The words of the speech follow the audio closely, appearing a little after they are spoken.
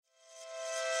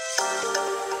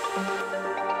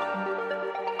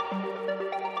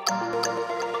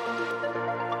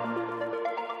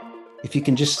If you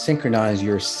can just synchronize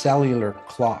your cellular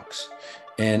clocks,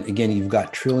 and again, you've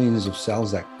got trillions of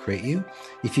cells that create you.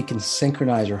 If you can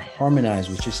synchronize or harmonize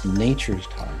with just nature's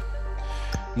time,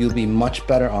 you'll be much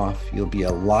better off. You'll be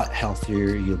a lot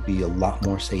healthier. You'll be a lot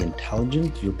more,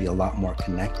 intelligent. You'll be a lot more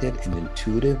connected and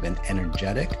intuitive and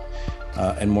energetic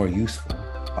and more useful,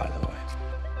 by the way.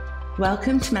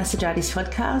 Welcome to Massajoti's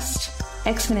podcast,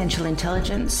 Exponential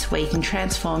Intelligence, where you can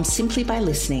transform simply by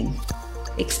listening.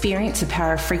 Experience the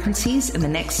power of frequencies and the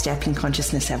next step in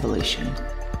consciousness evolution.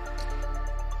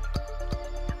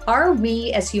 Are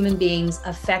we as human beings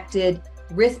affected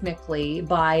rhythmically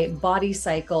by body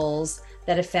cycles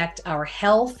that affect our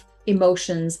health,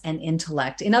 emotions, and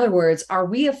intellect? In other words, are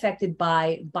we affected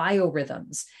by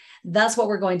biorhythms? That's what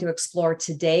we're going to explore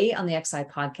today on the XI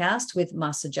podcast with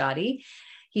Masajati.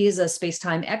 He is a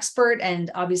space-time expert and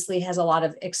obviously has a lot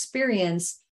of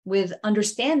experience with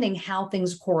understanding how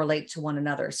things correlate to one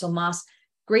another. So Mas,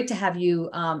 great to have you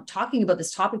talking about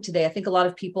this topic today. I think a lot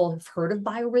of people have heard of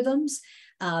biorhythms.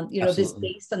 This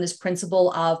based on this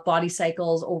principle of body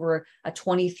cycles over a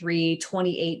 23,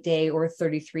 28 day or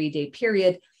 33-day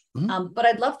period. Mm-hmm. But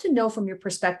I'd love to know from your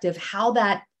perspective how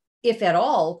that, if at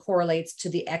all, correlates to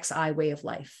the XI way of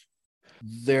life.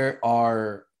 There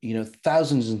are,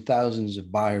 thousands and thousands of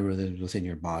biorhythms within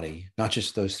your body, not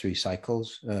just those three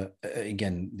cycles.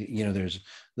 There's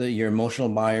your emotional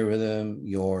biorhythm,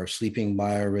 your sleeping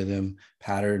biorhythm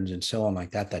patterns, and so on like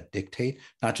that dictate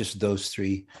not just those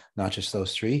three.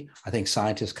 I think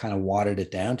scientists kind of watered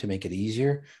it down to make it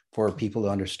easier for people to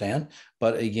understand.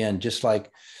 But again, just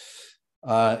like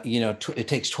it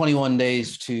takes 21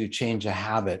 days to change a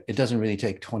habit. It doesn't really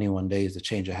take 21 days to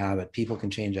change a habit. People can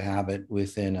change a habit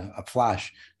within a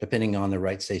flash, depending on the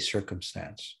right,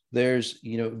 circumstance. There's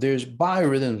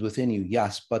biorhythms within you,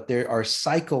 yes, but there are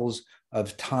cycles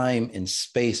of time and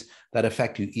space that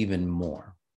affect you even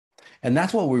more. And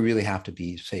that's what we really have to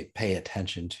pay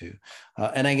attention to.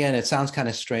 And again, it sounds kind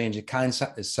of strange.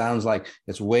 It sounds like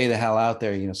it's way the hell out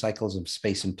there, cycles of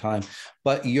space and time,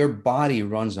 but your body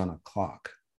runs on a clock.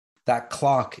 That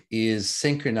clock is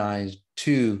synchronized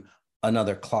to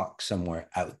another clock somewhere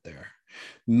out there.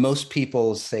 Most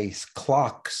people say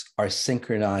clocks are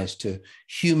synchronized to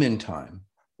human time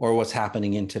or what's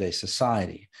happening in today's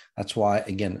society. That's why,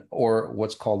 again, or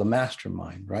what's called a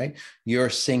mastermind, right? You're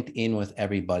synced in with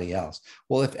everybody else.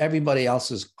 Well, if everybody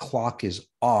else's clock is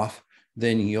off,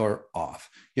 then you're off.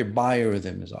 Your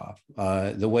biorhythm is off.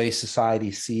 The way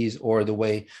society sees, or the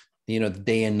way, the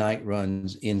day and night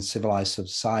runs in civilized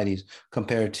societies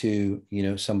compared to,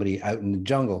 somebody out in the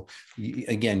jungle,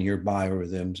 again, your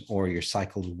biorhythms or your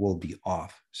cycles will be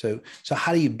off. So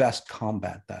how do you best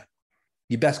combat that?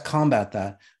 You best combat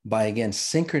that by, again,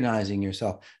 synchronizing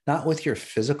yourself, not with your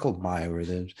physical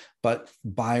biorhythms, but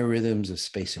biorhythms of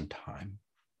space and time.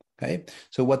 Okay.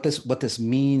 So what this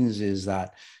means is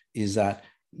that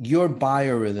your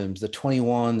biorhythms, the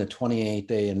 21, the 28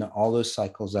 day, and all those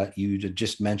cycles that you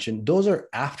just mentioned, those are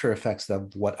after effects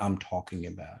of what I'm talking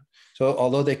about. So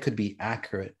although they could be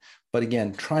accurate, but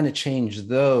again, trying to change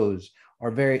those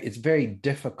it's very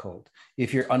difficult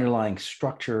if your underlying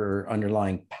structure or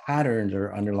underlying patterns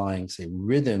or underlying,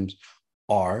 rhythms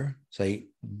are,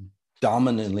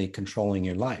 dominantly controlling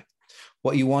your life.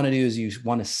 What you want to do is you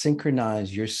want to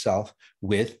synchronize yourself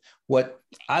with what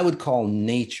I would call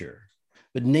nature.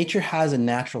 But nature has a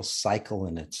natural cycle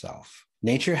in itself.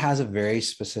 Nature has a very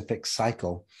specific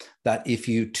cycle that if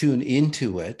you tune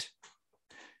into it,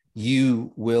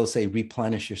 you will,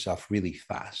 replenish yourself really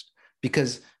fast.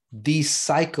 Because these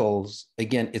cycles,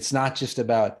 again, it's not just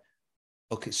about,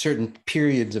 certain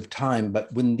periods of time,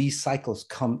 but when these cycles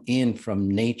come in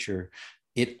from nature,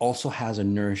 it also has a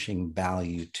nourishing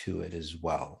value to it as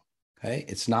well. Okay.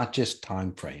 It's not just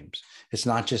time frames. It's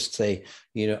not just a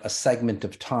segment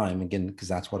of time, again, because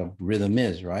that's what a rhythm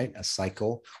is, right? A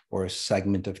cycle or a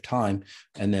segment of time.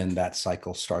 And then that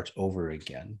cycle starts over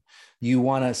again. You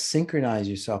want to synchronize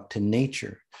yourself to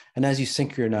nature. And as you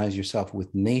synchronize yourself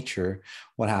with nature,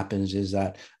 what happens is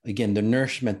that, again, the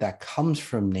nourishment that comes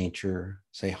from nature,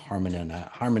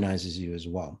 harmonizes you as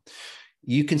well.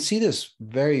 You can see this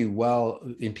very well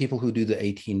in people who do the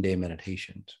 18-day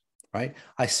meditations, right?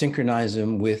 I synchronize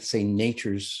them with,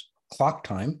 nature's clock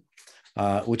time,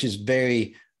 which is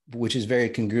very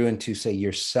congruent to,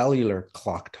 your cellular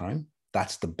clock time.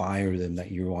 That's the biorhythm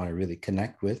that you want to really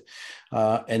connect with.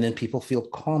 And then people feel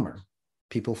calmer.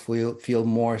 People feel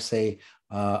more,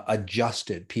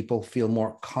 adjusted. People feel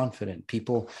more confident.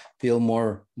 People feel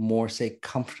more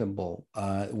comfortable,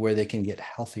 where they can get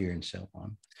healthier and so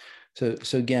on. So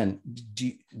again,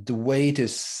 the way to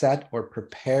set or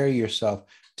prepare yourself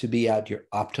to be at your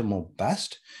optimal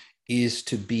best is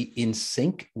to be in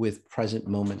sync with present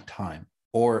moment time,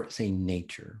 or say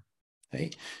nature.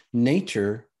 Okay?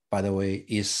 Nature, by the way,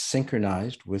 is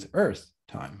synchronized with Earth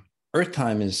time. Earth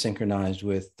time is synchronized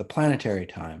with the planetary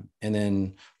time, and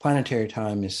then planetary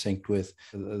time is synced with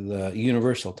the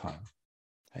universal time.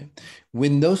 Okay?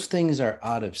 When those things are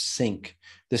out of sync,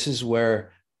 this is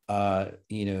where weather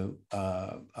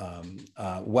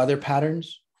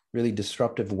patterns, really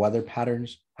disruptive weather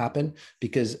patterns happen,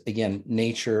 because again,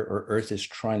 nature or Earth is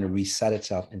trying to reset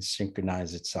itself and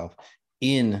synchronize itself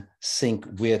in sync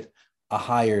with a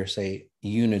higher, say,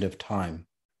 unit of time.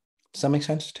 Does that make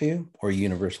sense to you? Or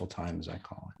universal time, as I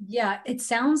call it? Yeah, it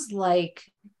sounds like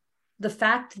the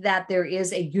fact that there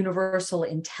is a universal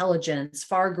intelligence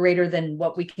far greater than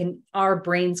what our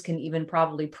brains can even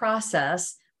probably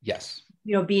process. Yes.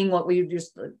 Being what we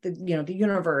just, the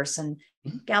universe and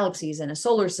galaxies and a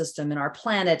solar system and our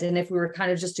planet. And if we were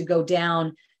kind of just to go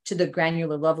down to the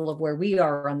granular level of where we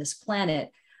are on this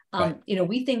planet, right.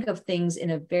 We think of things in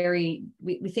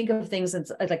we think of things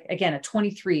as like, again, a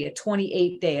 23, a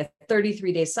 28 day, a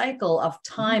 33 day cycle of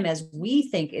time as we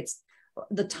think it's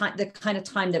the kind of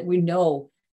time that we know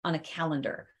on a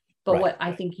calendar. But right. What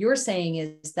I think you're saying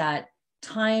is that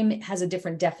time has a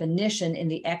different definition in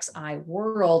the XI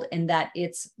world, and that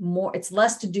it's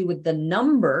less to do with the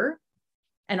number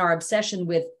and our obsession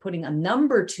with putting a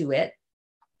number to it,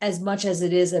 as much as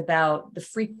it is about the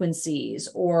frequencies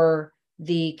or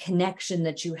the connection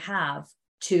that you have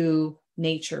to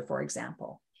nature, for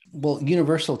example. Well,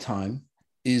 universal time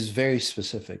is very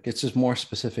specific. It's just more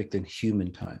specific than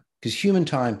human time, because human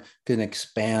time can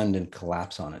expand and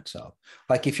collapse on itself.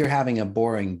 Like if you're having a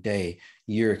boring day,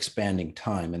 you're expanding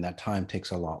time, and that time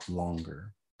takes a lot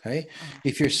longer. Okay.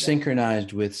 If you're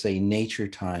synchronized with, say, nature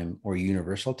time or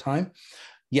universal time,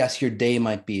 yes, your day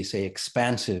might be, say,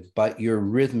 expansive, but your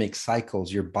rhythmic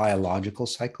cycles, your biological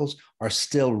cycles are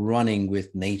still running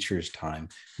with nature's time,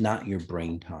 not your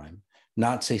brain time,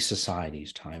 not, say,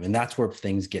 society's time. And that's where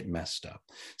things get messed up.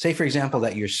 Say, for example,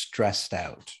 that you're stressed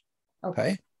out.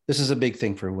 Okay. This is a big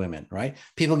thing for women, right?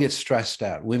 People get stressed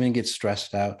out. Women get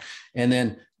stressed out, and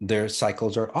then their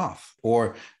cycles are off,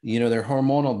 or, their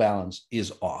hormonal balance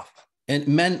is off. And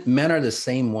men are the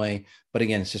same way, but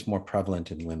again, it's just more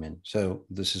prevalent in women. So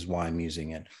this is why I'm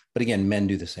using it. But again, men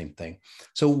do the same thing.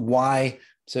 So why?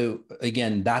 So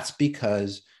again, that's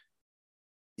because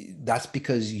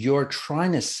you're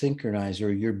trying to synchronize,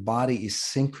 or your body is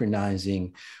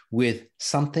synchronizing with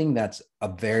something that's a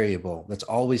variable, that's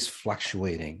always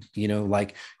fluctuating,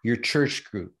 like your church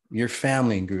group, your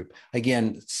family group.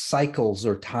 Again, cycles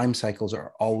or time cycles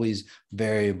are always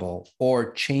variable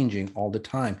or changing all the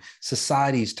time.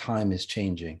 Society's time is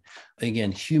changing.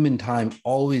 Again, human time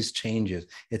always changes.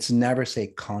 It's never, say,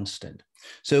 constant.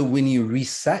 So when you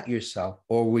reset yourself,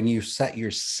 or when you set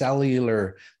your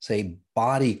cellular, say,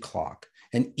 body clock,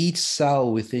 and each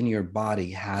cell within your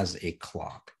body has a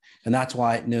clock, and that's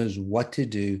why it knows what to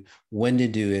do, when to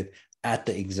do it, at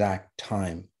the exact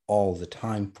time, all the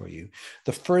time for you.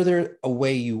 The further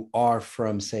away you are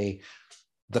from, say,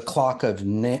 the clock of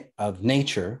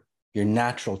nature, your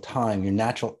natural time, your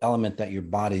natural element that your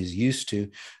body is used to,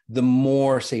 the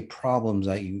more, say, problems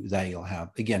that you'll have.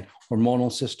 Again,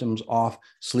 hormonal systems off,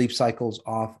 sleep cycles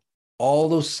off, all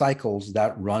those cycles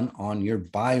that run on your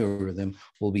biorhythm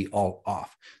will be all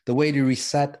off. The way to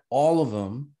reset all of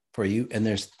them for you, and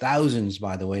there's thousands,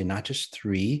 by the way, not just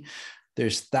 3,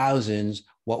 there's thousands.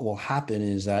 What will happen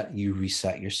is that you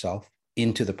reset yourself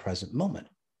into the present moment,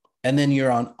 and then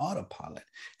you're on autopilot.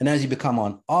 And as you become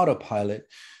on autopilot,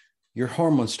 your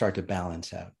hormones start to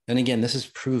balance out. And again, this is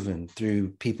proven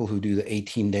through people who do the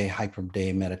 18-day hyper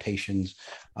day meditations,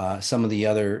 some of the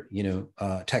other,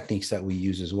 techniques that we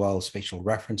use as well, spatial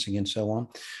referencing and so on.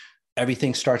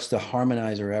 Everything starts to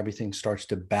harmonize, or everything starts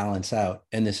to balance out.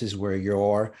 And this is where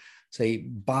your, say,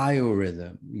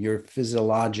 biorhythm, your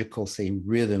physiological, say,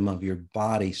 rhythm of your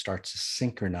body starts to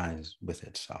synchronize with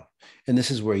itself. And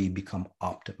this is where you become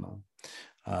optimal.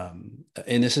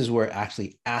 And this is where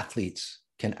actually athletes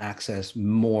can access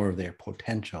more of their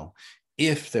potential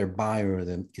if their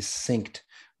biorhythm is synced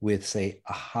with, say,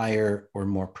 a higher or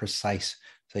more precise,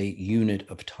 say, unit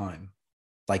of time,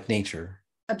 like nature.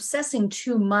 Obsessing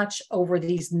too much over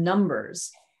these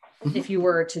numbers, if you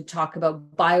were to talk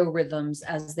about biorhythms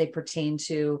as they pertain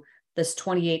to this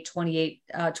 23,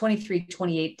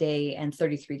 28 day and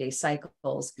 33 day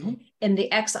cycles. In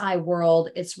the XI world,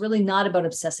 it's really not about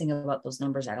obsessing about those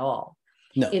numbers at all.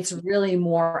 No. It's really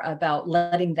more about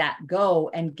letting that go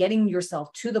and getting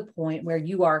yourself to the point where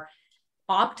you are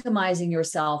optimizing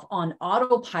yourself on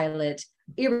autopilot,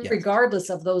 regardless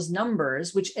of those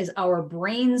numbers, which is our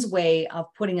brain's way of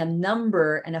putting a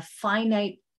number and a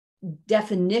finite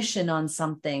definition on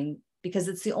something, because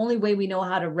it's the only way we know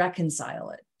how to reconcile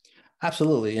it.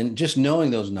 Absolutely. And just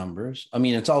knowing those numbers, I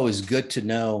mean, it's always good to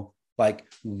know, like,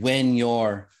 when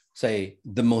you're, say,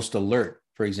 the most alert,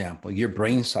 for example, your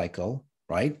brain cycle,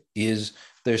 right,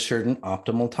 there's certain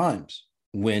optimal times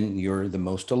when you're the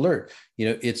most alert.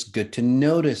 It's good to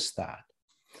notice that.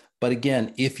 But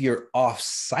again, if you're off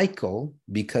cycle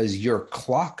because your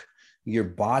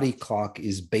body clock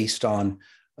is based on,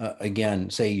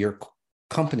 again, say your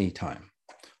company time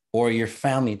or your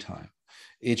family time,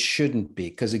 it shouldn't be,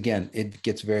 because again, it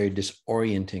gets very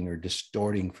disorienting or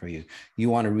distorting for you. You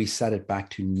want to reset it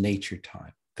back to nature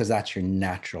time, because that's your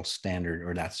natural standard,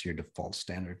 or that's your default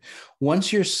standard.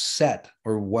 Once you're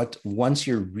once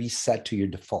you're reset to your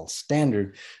default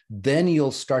standard, then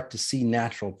you'll start to see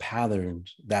natural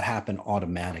patterns that happen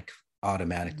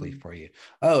automatically for you.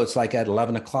 Oh, it's like at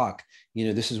 11 o'clock,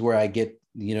 this is where I get,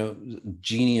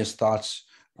 genius thoughts,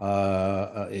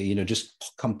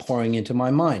 just come pouring into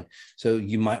my mind. So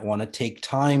you might want to take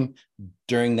time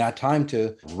during that time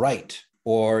to write,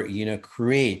 or,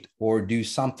 create, or do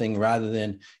something rather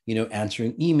than,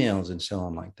 answering emails and so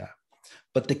on like that.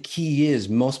 But the key is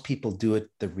most people do it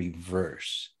the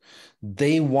reverse.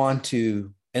 They want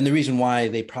to, and the reason why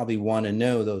they probably want to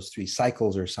know those 3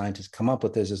 cycles, or scientists come up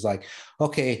with this, is like,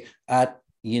 okay, at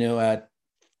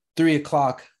 3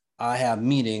 o'clock, I have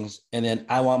meetings, and then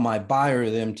I want my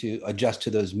biorhythm to adjust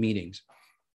to those meetings.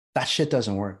 That shit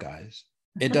doesn't work, guys.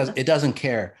 It doesn't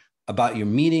care about your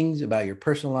meetings, about your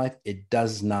personal life. It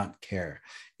does not care.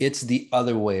 It's the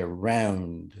other way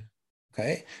around.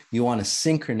 Okay. You want to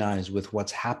synchronize with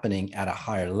what's happening at a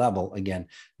higher level. Again,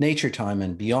 nature time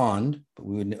and beyond, but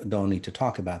we don't need to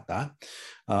talk about that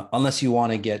unless you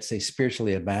want to get, say,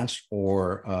 spiritually advanced,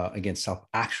 or again,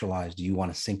 self-actualized. You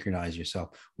want to synchronize yourself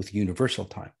with universal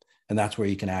time. And that's where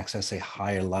you can access, say,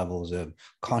 higher levels of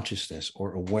consciousness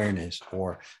or awareness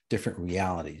or different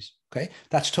realities. Okay.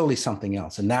 That's totally something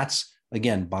else. And that's,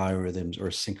 again, biorhythms or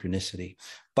synchronicity.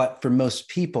 But for most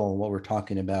people, what we're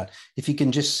talking about, if you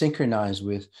can just synchronize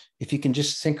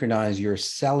your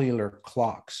cellular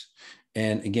clocks,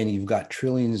 and again, you've got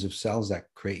trillions of cells that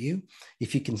create you.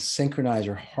 If you can synchronize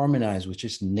or harmonize with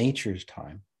just nature's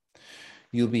time,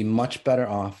 you'll be much better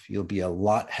off. You'll be a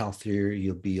lot healthier.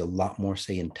 You'll be a lot more,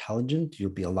 say, intelligent. You'll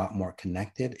be a lot more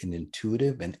connected and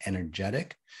intuitive and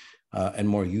energetic, and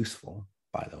more youthful,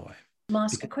 by the way.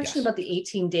 Mas, a question about the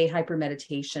 18-day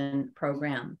hypermeditation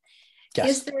program. Yes.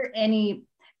 Is there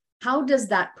how does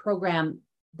that program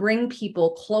bring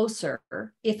people closer,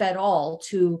 if at all,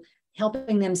 to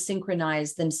helping them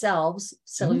synchronize themselves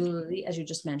cellularly, as you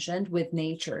just mentioned, with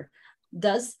nature?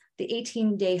 Does the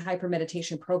 18-day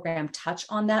hypermeditation program touch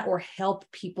on that, or help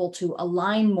people to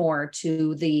align more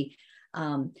to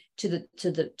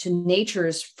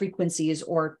nature's frequencies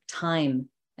or time?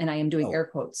 And I am doing air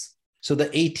quotes. So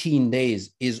the 18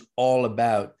 days is all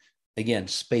about, again,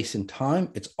 space and time.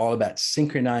 It's all about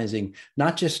synchronizing,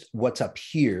 not just what's up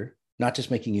here, not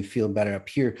just making you feel better up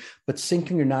here, but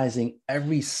synchronizing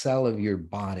every cell of your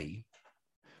body,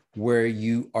 where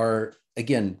you are,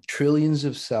 again, trillions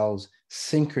of cells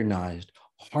synchronized,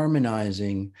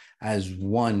 harmonizing as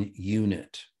one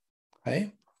unit.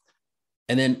 Okay.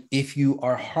 And then if you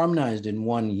are harmonized in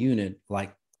one unit,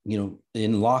 like,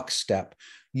 in lockstep,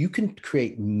 you can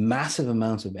create massive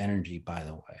amounts of energy, by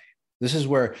the way. This is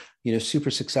where,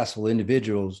 super successful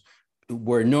individuals,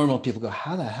 where normal people go,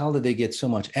 how the hell did they get so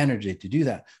much energy to do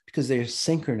that? Because they're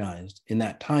synchronized in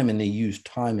that time, and they use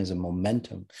time as a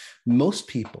momentum. Most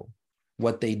people,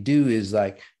 what they do is,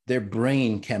 like, their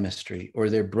brain chemistry or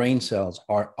their brain cells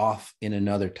are off in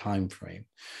another time frame.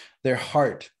 Their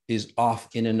heart is off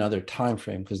in another time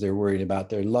frame because they're worried about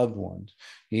their loved ones.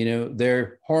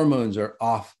 Their hormones are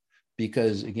off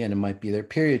because, again, it might be their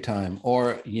period time,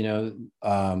 or they're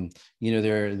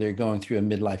going through a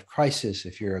midlife crisis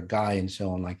if you're a guy, and so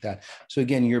on like that. So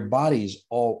again, your body's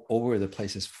all over the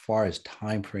place as far as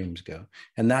time frames go,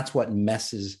 and that's what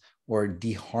messes or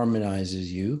deharmonizes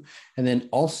you. And then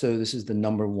also, this is the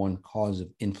number one cause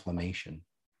of inflammation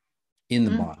in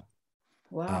the body.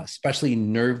 Wow. Especially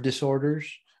nerve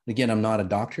disorders. Again, I'm not a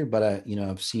doctor, but I've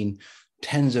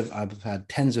had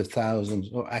tens of thousands,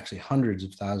 or actually hundreds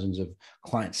of thousands of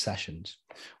client sessions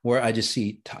where I just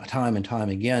see time and time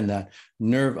again that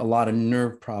a lot of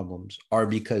nerve problems are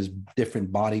because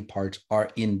different body parts are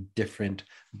in different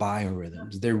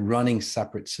biorhythms. They're running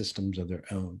separate systems of their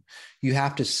own. You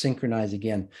have to synchronize,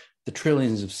 again, the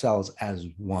trillions of cells as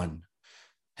one,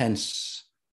 hence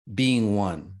being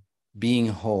one. being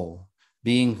whole,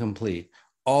 being complete,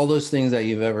 all those things that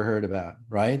you've ever heard about,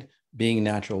 right? Being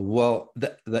natural. Well,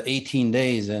 the 18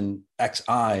 days and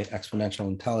XI, exponential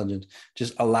intelligence,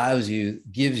 just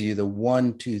gives you the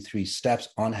 1, 2, 3 steps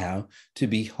on how to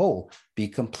be whole, be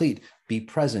complete, be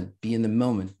present, be in the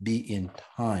moment, be in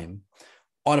time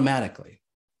automatically.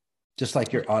 Just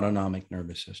like your autonomic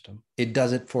nervous system. It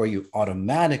does it for you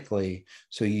automatically,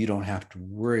 so you don't have to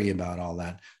worry about all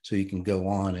that, so you can go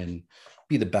on and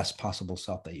be the best possible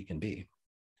self that you can be.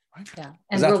 Right? Yeah.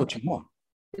 And that's what you want.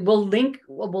 We'll link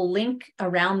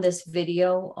around this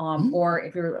video, or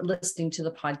if you're listening to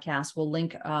the podcast, we'll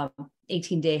link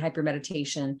 18-day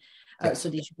hypermeditation so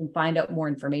that you can find out more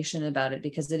information about it,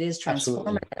 because it is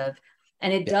transformative. Absolutely.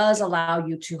 And it does allow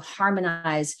you to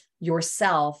harmonize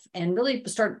yourself and really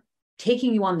start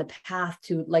taking you on the path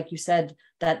to, like you said,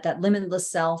 that limitless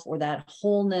self, or that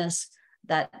wholeness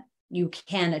that you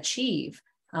can achieve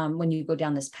when you go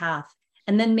down this path.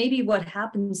 And then maybe what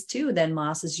happens too then,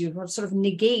 Mas, is you sort of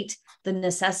negate the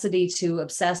necessity to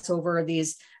obsess over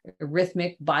these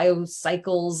rhythmic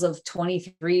biocycles of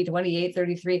 23, 28,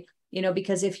 33,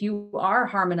 because if you are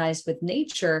harmonized with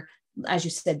nature, as you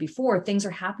said before, things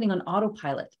are happening on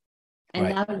autopilot. And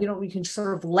now, we can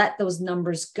sort of let those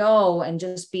numbers go and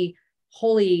just be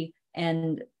wholly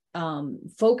and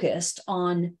focused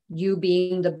on you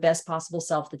being the best possible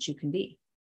self that you can be.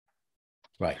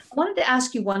 Right. I wanted to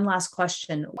ask you one last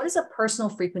question. What is a personal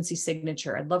frequency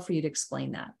signature? I'd love for you to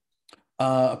explain that.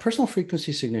 A personal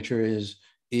frequency signature is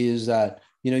that,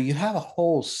 you have a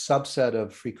whole subset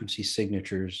of frequency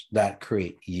signatures that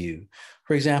create you.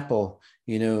 For example,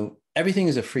 everything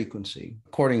is a frequency.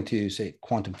 According to, say,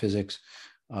 quantum physics,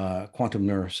 quantum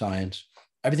neuroscience,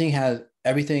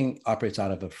 everything operates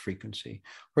out of a frequency.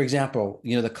 For example,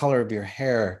 the color of your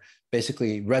hair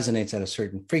basically resonates at a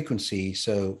certain frequency,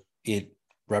 so it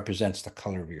represents the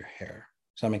color of your hair.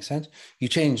 Does that make sense? You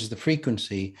change the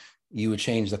frequency, you would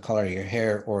change the color of your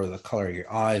hair, or the color of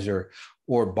your eyes, or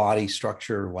body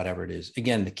structure, or whatever it is.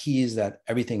 Again, the key is that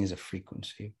everything is a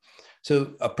frequency.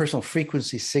 So a personal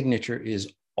frequency signature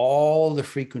is all the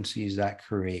frequencies that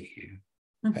create you,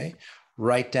 okay?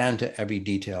 Right down to every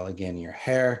detail. Again, your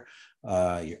hair,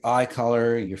 your eye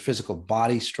color, your physical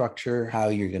body structure, how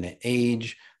you're going to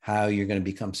age, how you're going to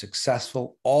become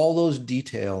successful. All those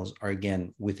details are,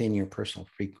 again, within your personal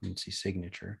frequency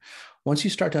signature. Once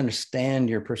you start to understand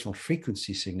your personal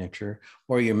frequency signature,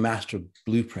 or your master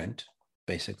blueprint,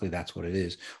 basically that's what it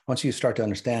is. Once you start to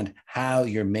understand how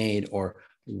you're made, or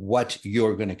what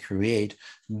you're going to create,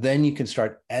 then you can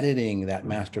start editing that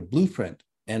master blueprint.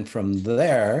 And from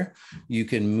there, you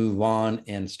can move on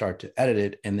and start to edit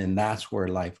it. And then that's where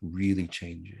life really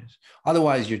changes.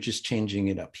 Otherwise, you're just changing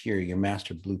it up here. Your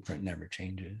master blueprint never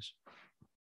changes.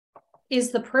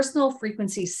 Is the personal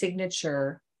frequency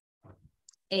signature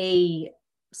a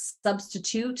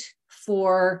substitute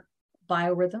for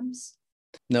biorhythms?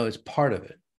 No, it's part of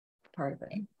it. Part of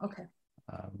it. Okay.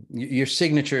 Your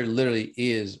signature literally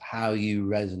is how you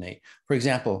resonate. For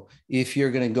example, if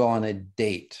you're going to go on a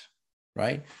date,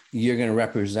 right, you're going to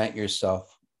represent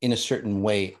yourself in a certain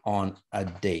way on a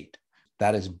date.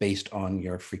 That is based on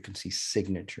your frequency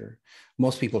signature.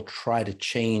 Most people try to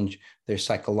change their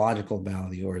psychological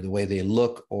value, or the way they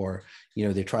look, or,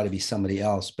 they try to be somebody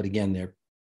else. But again, their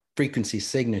frequency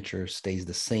signature stays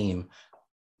the same.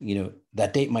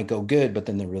 That date might go good, but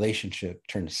then the relationship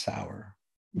turns sour,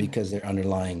 because their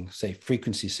underlying, say,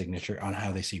 frequency signature on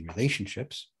how they see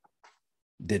relationships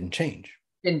didn't change.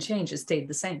 Didn't change. It stayed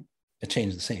the same. It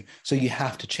changed the same. So you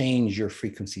have to change your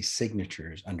frequency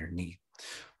signatures underneath,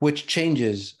 which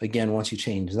changes, again, once you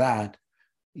change that,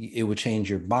 it would change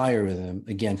your biorhythm,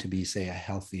 again, to be, say, a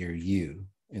healthier you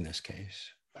in this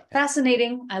case.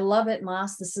 Fascinating. I love it,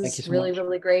 Mas. This is really,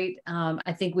 really great.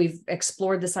 I think we've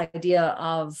explored this idea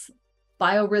of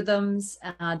biorhythms,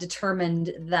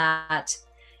 determined that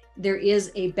there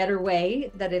is a better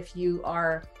way, that if you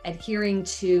are adhering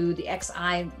to the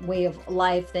XI way of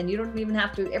life, then you don't even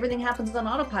have to, everything happens on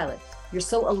autopilot. You're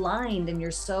so aligned and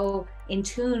you're so in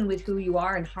tune with who you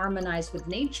are and harmonized with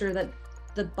nature that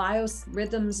the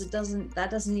biorhythms,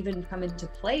 that doesn't even come into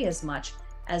play as much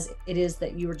as it is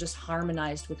that you are just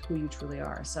harmonized with who you truly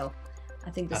are. So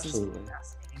I think this is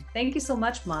fascinating. Thank you so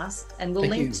much, Mas. And we'll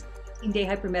link to 18-day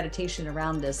hypermeditation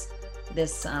around this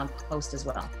post as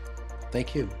well.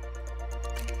 Thank you.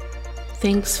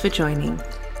 Thanks for joining.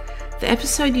 The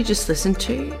episode you just listened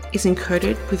to is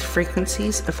encoded with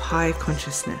frequencies of higher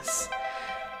consciousness.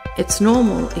 It's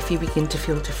normal if you begin to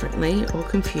feel differently or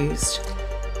confused.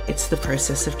 It's the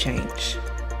process of change.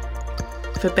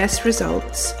 For best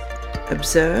results,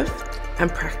 observe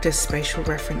and practice spatial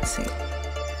referencing.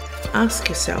 Ask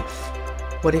yourself,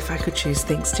 what if I could choose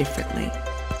things differently?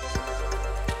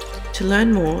 To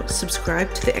learn more,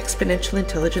 subscribe to the Exponential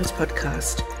Intelligence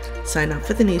podcast, sign up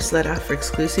for the newsletter for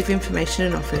exclusive information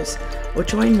and offers, or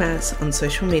join Maz on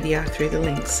social media through the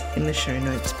links in the show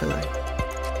notes below.